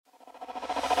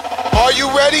Are you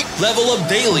ready? Level Up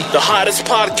Daily, the hottest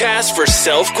podcast for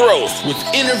self-growth, with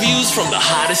interviews from the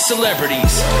hottest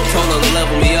celebrities. Told her to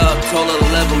level me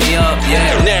up,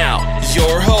 yeah. Now,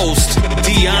 your host,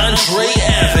 DeAndre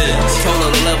Evans. Told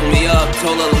her to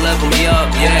level me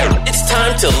up, yeah. It's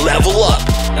time to level up.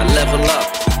 Now level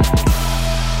up.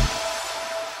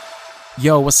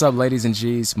 Yo, what's up, ladies and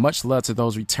G's? Much love to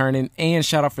those returning, and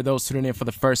shout out for those tuning in for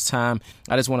the first time.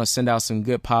 I just want to send out some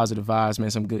good positive vibes,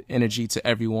 man, some good energy to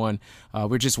everyone.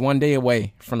 We're just one day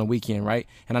away from the weekend, right?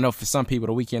 And I know for some people,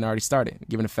 the weekend already started,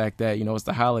 given the fact that, it's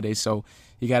the holiday, so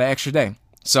you got an extra day.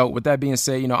 So with that being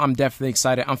said, I'm definitely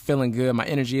excited. I'm feeling good. My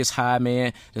energy is high,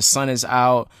 man. The sun is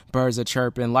out. Birds are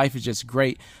chirping. Life is just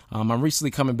great. I'm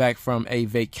recently coming back from a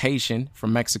vacation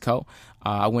from Mexico.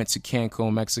 I went to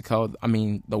Cancun, Mexico. I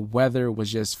mean, the weather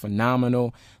was just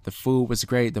phenomenal. The food was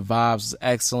great. The vibes was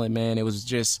excellent, man. It was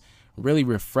just really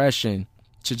refreshing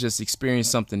to just experience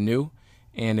something new.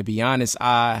 And to be honest,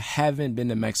 I haven't been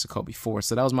to Mexico before.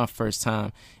 So that was my first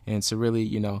time. And to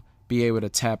really, be able to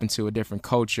tap into a different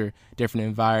culture, different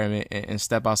environment, and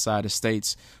step outside the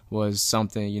states was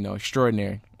something,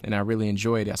 extraordinary. And I really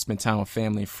enjoyed it. I spent time with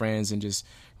family and friends and just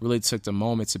really took the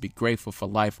moment to be grateful for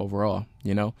life overall,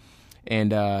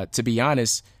 And to be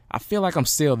honest, I feel like I'm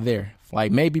still there.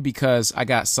 Like maybe because I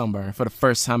got sunburned for the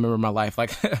first time in my life.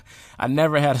 Like I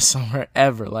never had a sunburn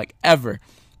ever.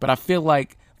 But I feel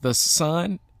like the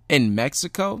sun in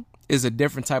Mexico is a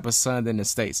different type of sun than the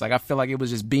States. Like I feel like it was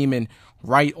just beaming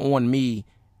right on me,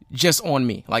 just on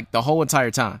me, like the whole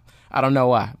entire time. I don't know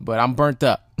why, but I'm burnt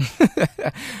up.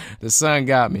 The sun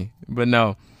got me. But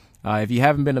no, if you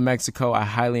haven't been to Mexico, I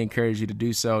highly encourage you to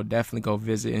do so. Definitely go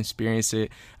visit and experience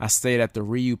it. I stayed at the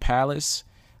Riu Palace,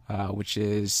 which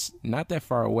is not that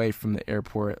far away from the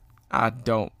airport. I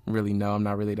don't really know. I'm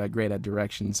not really that great at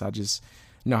directions. I just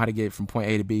know how to get from point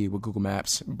A to B with Google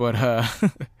Maps. But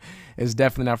it's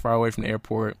definitely not far away from the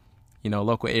airport.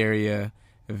 Local area,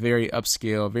 very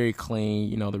upscale, very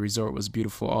clean. The resort was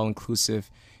beautiful, all inclusive.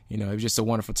 It was just a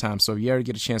wonderful time. So if you ever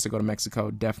get a chance to go to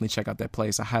Mexico, definitely check out that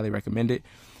place. I highly recommend it.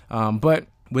 But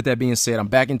with that being said, I'm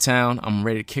back in town. I'm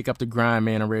ready to kick up the grind,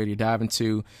 man. I'm ready to dive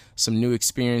into some new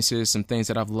experiences, some things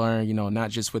that I've learned, not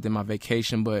just within my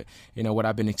vacation, but, what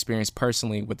I've been experiencing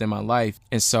personally within my life.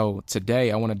 And so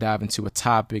today I want to dive into a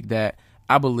topic that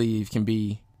I believe can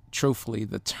be, truthfully,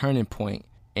 the turning point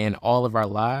in all of our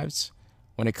lives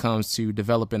when it comes to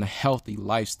developing a healthy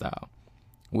lifestyle,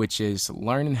 which is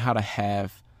learning how to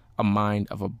have a mind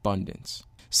of abundance.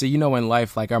 See, in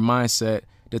life, like our mindset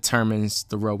determines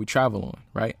the road we travel on,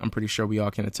 right? I'm pretty sure we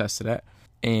all can attest to that.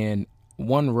 And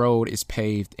one road is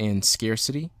paved in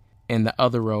scarcity and the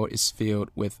other road is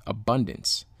filled with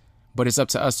abundance. But it's up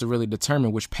to us to really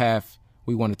determine which path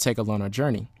we want to take along our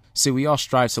journey. See, we all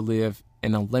strive to live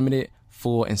an unlimited,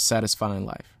 full, and satisfying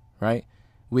life, right?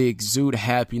 We exude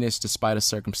happiness despite of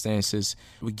circumstances.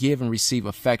 We give and receive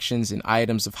affections and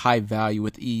items of high value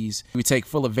with ease. We take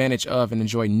full advantage of and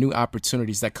enjoy new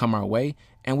opportunities that come our way.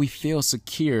 And we feel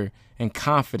secure and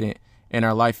confident in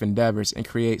our life endeavors and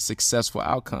create successful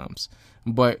outcomes.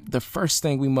 But the first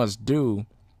thing we must do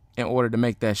in order to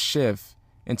make that shift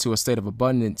into a state of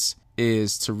abundance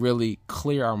is to really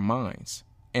clear our minds.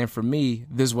 And for me,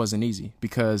 this wasn't easy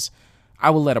because I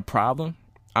would let a problem,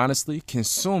 honestly,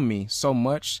 consume me so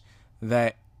much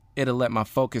that it'll let my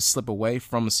focus slip away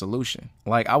from a solution.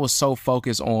 Like I was so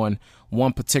focused on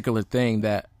one particular thing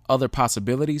that other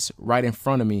possibilities right in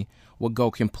front of me would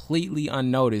go completely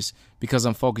unnoticed because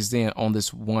I'm focused in on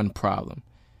this one problem.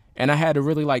 And I had to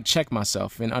really check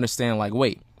myself and understand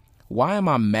wait, why am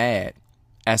I mad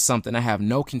at something I have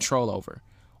no control over?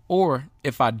 Or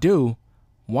if I do,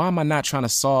 why am I not trying to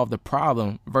solve the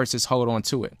problem versus hold on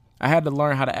to it? I had to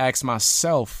learn how to ask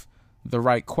myself the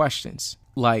right questions.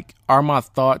 Like, are my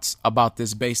thoughts about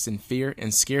this based in fear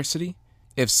and scarcity?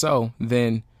 If so,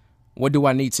 then what do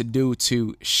I need to do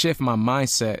to shift my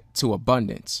mindset to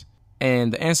abundance?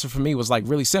 And the answer for me was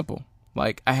really simple.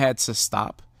 I had to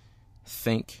stop,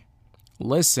 think,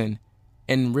 listen,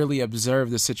 and really observe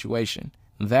the situation.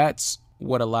 That's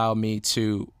what allowed me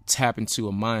to tap into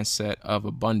a mindset of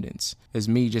abundance, is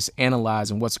me just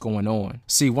analyzing what's going on.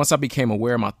 See, once I became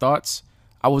aware of my thoughts,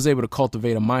 I was able to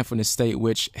cultivate a mindfulness state,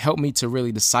 which helped me to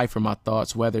really decipher my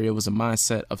thoughts, whether it was a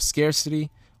mindset of scarcity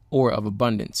or of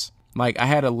abundance. I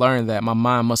had to learn that my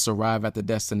mind must arrive at the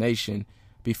destination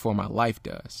before my life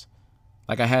does.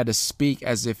 I had to speak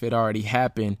as if it already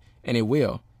happened, and it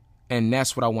will. And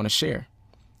that's what I want to share.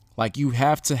 You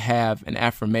have to have an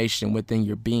affirmation within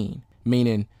your being,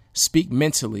 meaning speak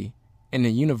mentally, and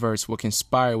the universe will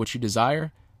conspire what you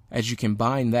desire as you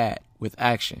combine that with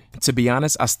action. To be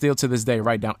honest, I still to this day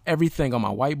write down everything on my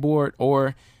whiteboard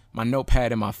or my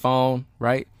notepad in my phone,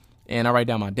 right? And I write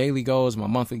down my daily goals, my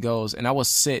monthly goals, and I will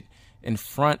sit in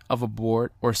front of a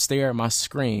board or stare at my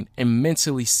screen and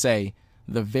mentally say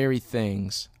the very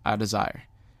things I desire.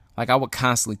 Like I would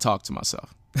constantly talk to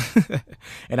myself.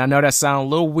 And I know that sounds a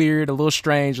little weird, a little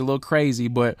strange, a little crazy,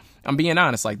 but I'm being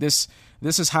honest. Like this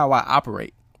is how I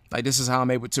operate. Like this is how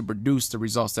I'm able to produce the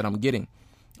results that I'm getting.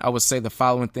 I would say the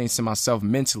following things to myself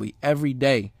mentally every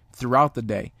day throughout the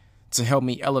day to help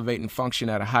me elevate and function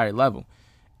at a higher level.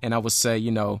 And I would say,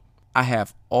 I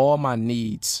have all my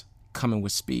needs coming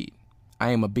with speed.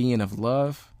 I am a being of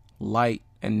love, light,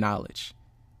 and knowledge.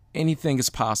 Anything is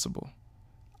possible.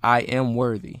 I am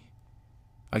worthy.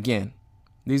 Again,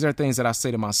 these are things that I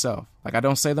say to myself. Like I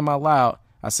don't say them out loud.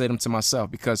 I say them to myself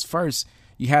because first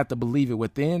you have to believe it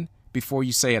within before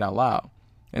you say it out loud.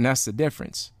 And that's the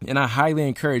difference. And I highly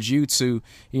encourage you to,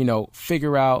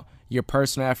 figure out your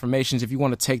personal affirmations. If you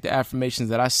want to take the affirmations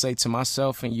that I say to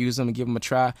myself and use them and give them a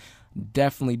try,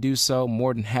 definitely do so.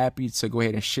 More than happy to go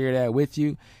ahead and share that with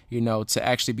you, to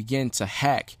actually begin to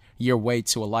hack your way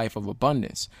to a life of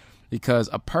abundance. Because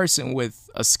a person with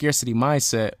a scarcity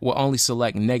mindset will only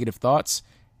select negative thoughts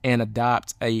and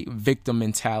adopt a victim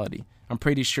mentality. I'm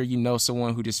pretty sure you know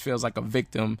someone who just feels like a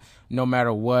victim no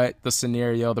matter what the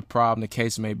scenario, the problem, the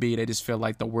case may be. They just feel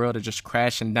like the world is just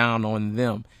crashing down on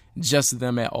them, just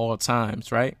them at all times,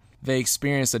 right? They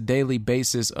experience a daily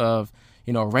basis of,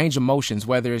 a range of emotions,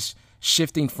 whether it's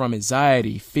shifting from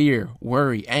anxiety, fear,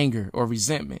 worry, anger, or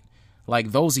resentment.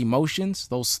 Like those emotions,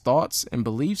 those thoughts and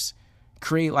beliefs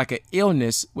create like an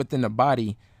illness within the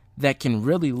body that can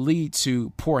really lead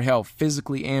to poor health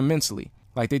physically and mentally.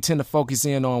 Like they tend to focus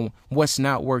in on what's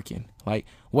not working, like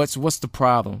what's the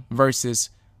problem versus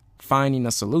finding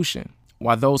a solution.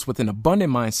 While those with an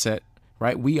abundant mindset,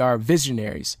 right, we are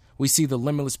visionaries. We see the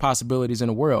limitless possibilities in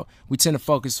the world. We tend to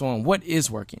focus on what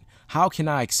is working. How can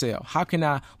I excel? How can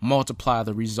I multiply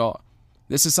the result?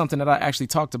 This is something that I actually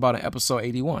talked about in episode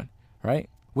 81, right?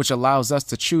 Which allows us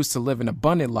to choose to live an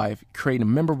abundant life,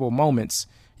 creating memorable moments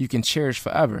you can cherish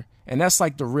forever. And that's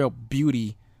like the real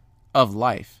beauty of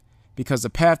life. Because the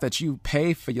path that you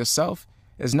pave for yourself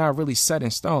is not really set in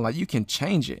stone. Like you can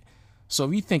change it. So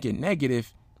if you think it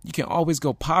negative, you can always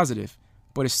go positive.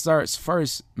 But it starts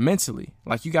first mentally.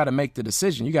 Like you got to make the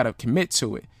decision. You got to commit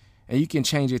to it. And you can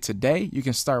change it today. You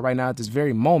can start right now at this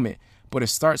very moment. But it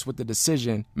starts with the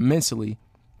decision mentally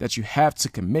that you have to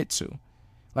commit to.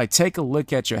 Like take a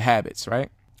look at your habits,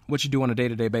 right? What you do on a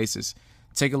day-to-day basis.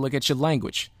 Take a look at your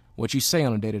language. What you say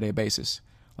on a day-to-day basis.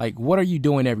 Like what are you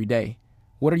doing every day?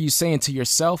 What are you saying to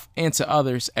yourself and to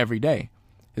others every day?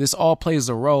 This all plays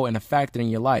a role and a factor in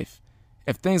your life.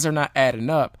 If things are not adding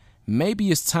up,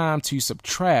 maybe it's time to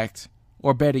subtract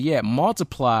or better yet,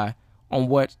 multiply on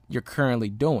what you're currently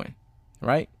doing,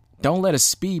 right? Don't let a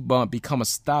speed bump become a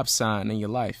stop sign in your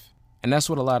life. And that's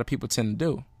what a lot of people tend to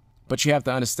do. But you have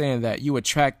to understand that you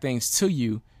attract things to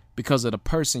you because of the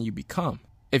person you become.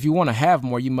 If you want to have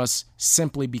more, you must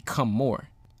simply become more.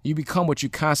 You become what you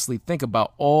constantly think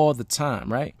about all the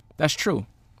time, right? That's true.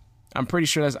 I'm pretty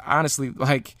sure that's honestly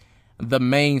like the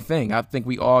main thing. I think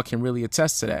we all can really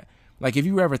attest to that. Like if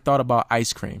you ever thought about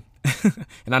ice cream,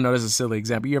 and I know this is a silly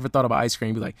example, you ever thought about ice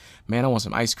cream, be like, man, I want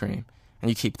some ice cream. And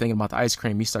you keep thinking about the ice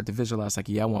cream, you start to visualize like,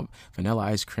 yeah, I want vanilla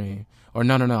ice cream. Or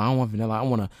no, I don't want vanilla. I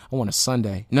want a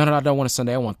sundae. No, I don't want a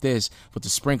sundae. I want this with the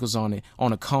sprinkles on it,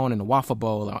 on a cone and a waffle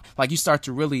bowl. Like you start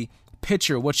to really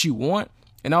picture what you want,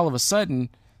 and all of a sudden,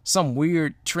 some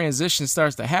weird transition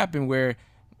starts to happen where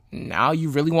now you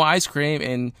really want ice cream,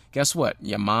 and guess what?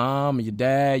 Your mom, your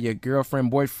dad, your girlfriend,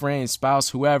 boyfriend, spouse,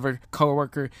 whoever,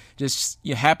 coworker, just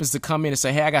happens to come in and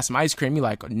say, hey, I got some ice cream. You're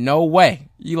like, no way.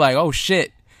 You're like, oh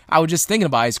shit, I was just thinking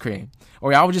about ice cream.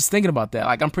 Or I was just thinking about that.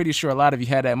 Like, I'm pretty sure a lot of you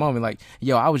had that moment. Like,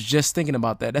 yo, I was just thinking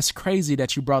about that. That's crazy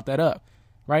that you brought that up,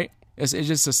 right? It's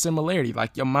just a similarity.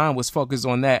 Like, your mind was focused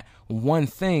on that one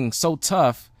thing so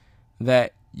tough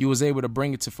that you was able to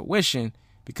bring it to fruition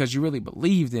because you really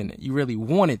believed in it. You really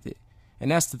wanted it.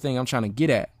 And that's the thing I'm trying to get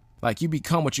at. Like, you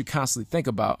become what you constantly think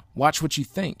about. Watch what you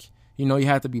think. You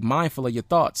have to be mindful of your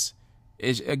thoughts.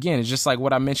 It's just like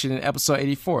what I mentioned in episode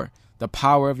 84. The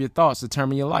power of your thoughts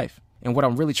determine your life. And what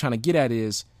I'm really trying to get at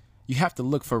is you have to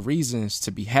look for reasons to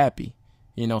be happy.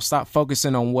 Stop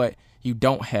focusing on what you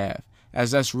don't have, as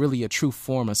that's really a true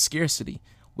form of scarcity.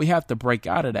 We have to break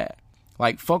out of that.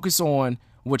 Like, focus on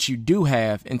what you do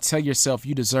have and tell yourself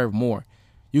you deserve more.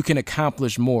 You can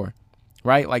accomplish more,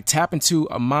 right? Like, tap into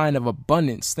a mind of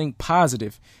abundance, think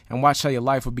positive, and watch how your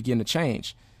life will begin to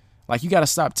change. Like, you got to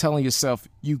stop telling yourself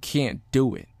you can't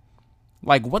do it.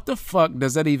 Like, what the fuck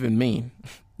does that even mean?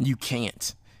 You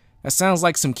can't. That sounds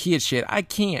like some kid shit. I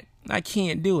can't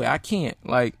do it. I can't.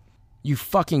 Like, you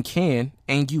fucking can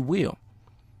and you will.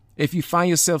 If you find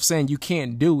yourself saying you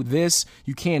can't do this,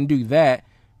 you can't do that,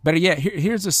 better yet,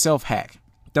 here's a self-hack.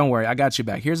 Don't worry, I got you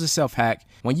back. Here's a self-hack.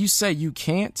 When you say you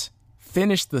can't,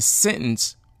 finish the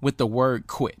sentence with the word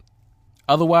quit.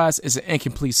 Otherwise, it's an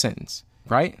incomplete sentence,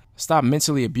 right? Stop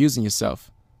mentally abusing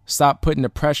yourself. Stop putting the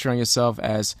pressure on yourself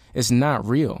as it's not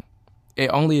real. It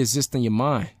only exists in your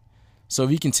mind. So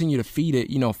if you continue to feed it,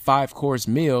 5-course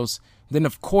meals, then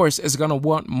of course it's going to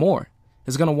want more.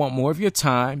 It's going to want more of your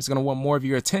time. It's going to want more of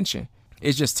your attention.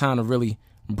 It's just time to really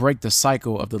break the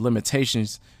cycle of the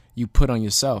limitations you put on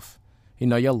yourself.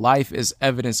 Your life is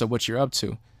evidence of what you're up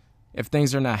to. If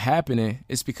things are not happening,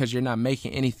 it's because you're not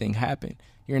making anything happen.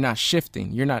 You're not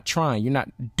shifting. You're not trying. You're not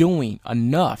doing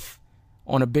enough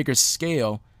on a bigger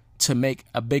scale to make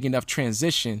a big enough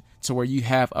transition to where you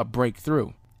have a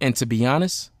breakthrough. And to be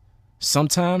honest,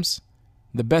 sometimes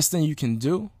the best thing you can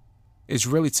do is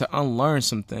really to unlearn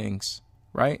some things,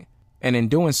 right? And in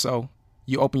doing so,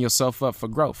 you open yourself up for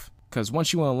growth. Because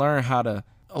once you unlearn how to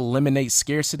eliminate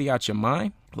scarcity out your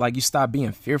mind, like you stop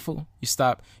being fearful, you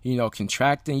stop,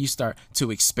 contracting, you start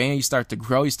to expand, you start to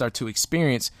grow, you start to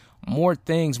experience more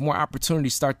things, more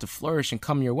opportunities start to flourish and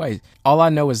come your way. All I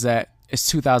know is that it's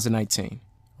 2019,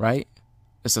 right?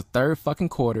 It's the third fucking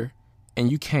quarter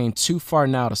and you came too far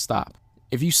now to stop.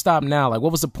 If you stop now, like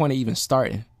what was the point of even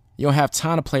starting? You don't have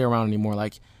time to play around anymore.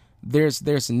 Like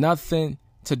there's nothing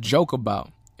to joke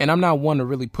about. And I'm not one to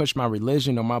really push my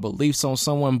religion or my beliefs on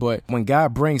someone, but when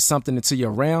God brings something into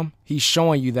your realm, he's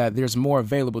showing you that there's more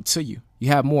available to you. You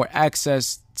have more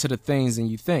access to the things than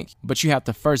you think, but you have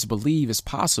to first believe it's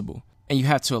possible. And you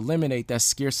have to eliminate that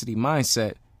scarcity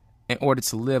mindset in order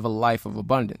to live a life of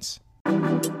abundance.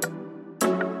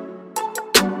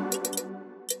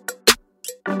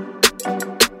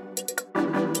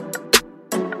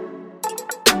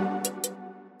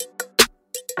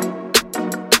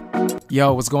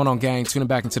 Yo, what's going on, gang? Tuning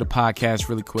back into the podcast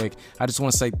really quick. I just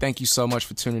want to say thank you so much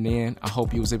for tuning in. I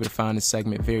hope you was able to find this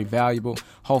segment very valuable.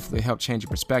 Hopefully it helped change your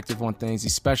perspective on things,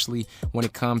 especially when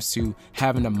it comes to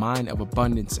having a mind of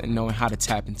abundance and knowing how to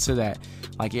tap into that.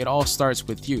 Like it all starts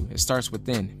with you. It starts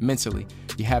within, mentally.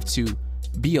 You have to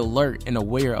be alert and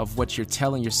aware of what you're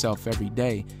telling yourself every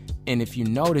day. And if you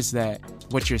notice that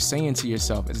what you're saying to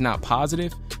yourself is not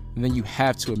positive, then you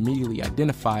have to immediately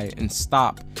identify it and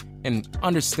stop and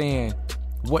understand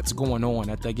what's going on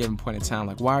at that given point in time.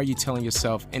 Like, why are you telling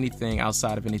yourself anything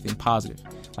outside of anything positive?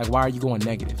 Like, why are you going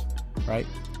negative, right?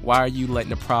 Why are you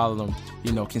letting the problem,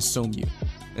 consume you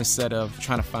instead of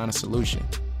trying to find a solution?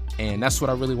 And that's what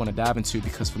I really want to dive into,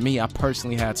 because for me, I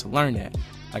personally had to learn that.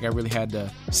 Like, I really had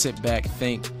to sit back,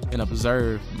 think, and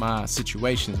observe my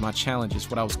situations, my challenges,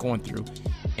 what I was going through,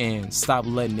 and stop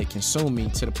letting it consume me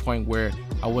to the point where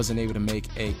I wasn't able to make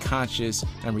a conscious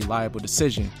and reliable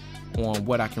decision on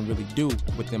what I can really do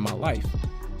within my life.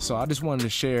 So I just wanted to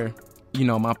share,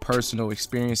 my personal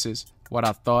experiences, what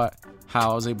I thought,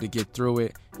 how I was able to get through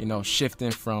it,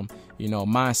 shifting from,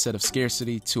 mindset of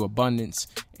scarcity to abundance,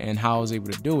 and how I was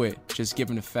able to do it, just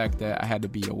given the fact that I had to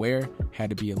be aware, had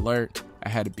to be alert, I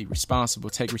had to be responsible,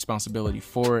 take responsibility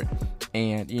for it,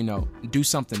 and, do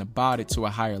something about it to a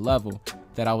higher level,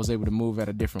 that I was able to move at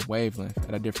a different wavelength,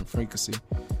 at a different frequency.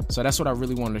 So that's what I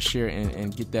really wanted to share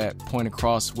and get that point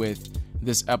across with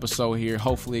this episode here.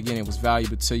 Hopefully, again, it was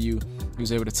valuable to you. You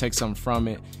was able to take something from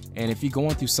it. And if you're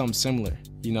going through something similar,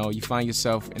 you find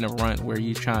yourself in a rut where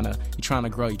you're trying to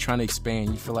grow, you're trying to expand,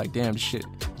 you feel like, damn, this shit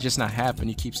just not happening.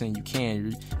 You keep saying you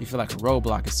can. You feel like a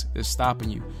roadblock is stopping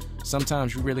you.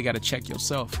 Sometimes you really got to check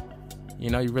yourself. You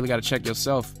really got to check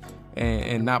yourself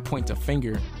and not point the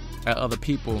finger at other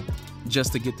people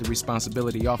just to get the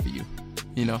responsibility off of you.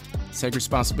 Take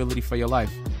responsibility for your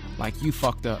life. Like, you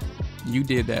fucked up. You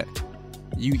did that.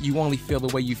 You only feel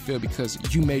the way you feel because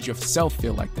you made yourself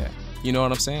feel like that. You know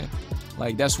what I'm saying?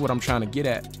 Like, that's what I'm trying to get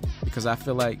at, because I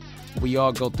feel like we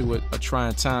all go through a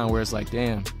trying time where it's like,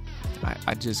 damn,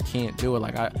 I just can't do it.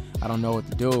 Like, I don't know what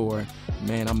to do, or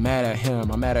man, I'm mad at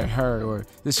him, I'm mad at her, or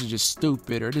this is just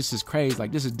stupid, or this is crazy,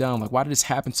 like this is dumb, like why did this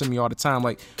happen to me all the time?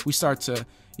 Like, we start to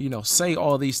say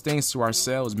all these things to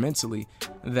ourselves mentally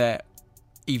that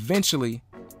eventually,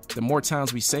 the more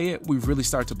times we say it, we really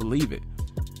start to believe it.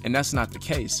 And that's not the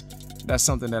case. That's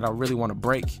something that I really want to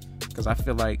break, because I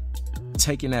feel like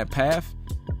taking that path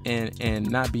and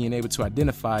not being able to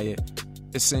identify it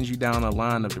sends you down a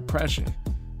line of depression.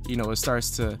 It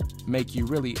starts to make you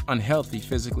really unhealthy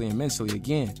physically and mentally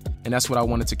again. And that's what I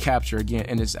wanted to capture again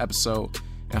in this episode.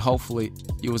 and hopefully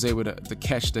you was able to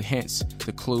catch the hints,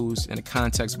 the clues, and the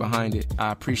context behind it.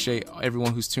 I appreciate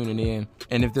everyone who's tuning in.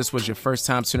 And if this was your first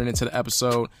time tuning into the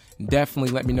episode,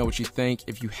 definitely let me know what you think.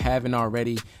 If you haven't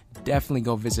already, definitely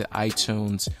go visit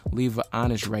iTunes, leave an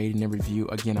honest rating and review.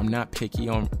 Again, I'm not picky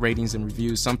on ratings and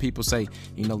reviews. Some people say,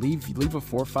 leave a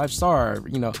 4 or 5 star,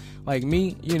 like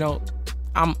me,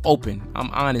 I'm open. I'm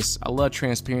honest. I love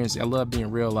transparency. I love being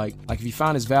real. Like if you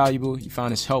find this valuable, you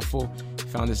find this helpful, you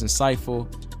found this insightful,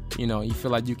 you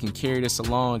feel like you can carry this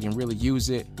along and really use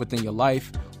it within your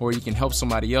life, or you can help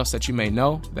somebody else that you may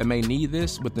know that may need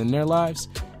this within their lives,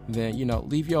 then,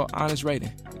 leave your honest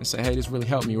rating and say, hey, this really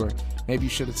helped me, or maybe you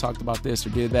should have talked about this or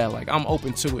did that. Like, I'm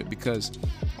open to it because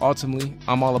ultimately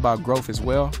I'm all about growth as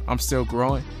well. I'm still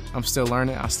growing. I'm still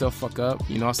learning. I still fuck up.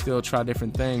 I still try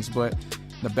different things, but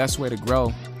the best way to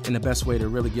grow and the best way to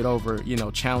really get over,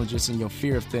 challenges and your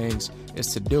fear of things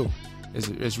is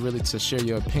is really to share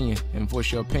your opinion and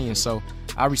voice your opinion. So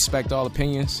I respect all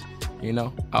opinions.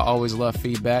 I always love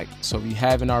feedback. So if you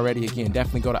haven't already, again,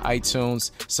 definitely go to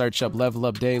iTunes, search up Level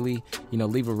Up Daily,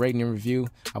 leave a rating and review.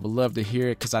 I would love to hear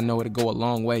it because I know it'll go a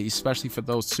long way, especially for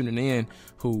those tuning in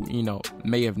who,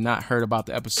 may have not heard about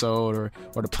the episode or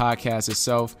the podcast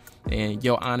itself. And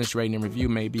your honest rating and review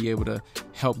may be able to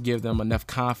help give them enough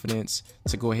confidence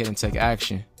to go ahead and take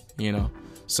action,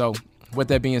 So with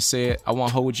that being said, I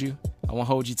won't hold you. I won't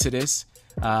hold you to this.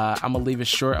 I'm going to leave it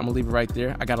short. I'm going to leave it right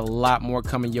there. I got a lot more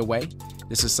coming your way.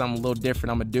 This is something a little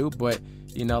different I'm going to do. But,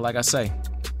 like I say,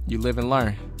 you live and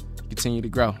learn. Continue to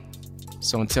grow.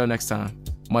 So until next time,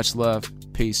 much love,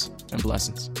 peace, and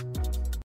blessings.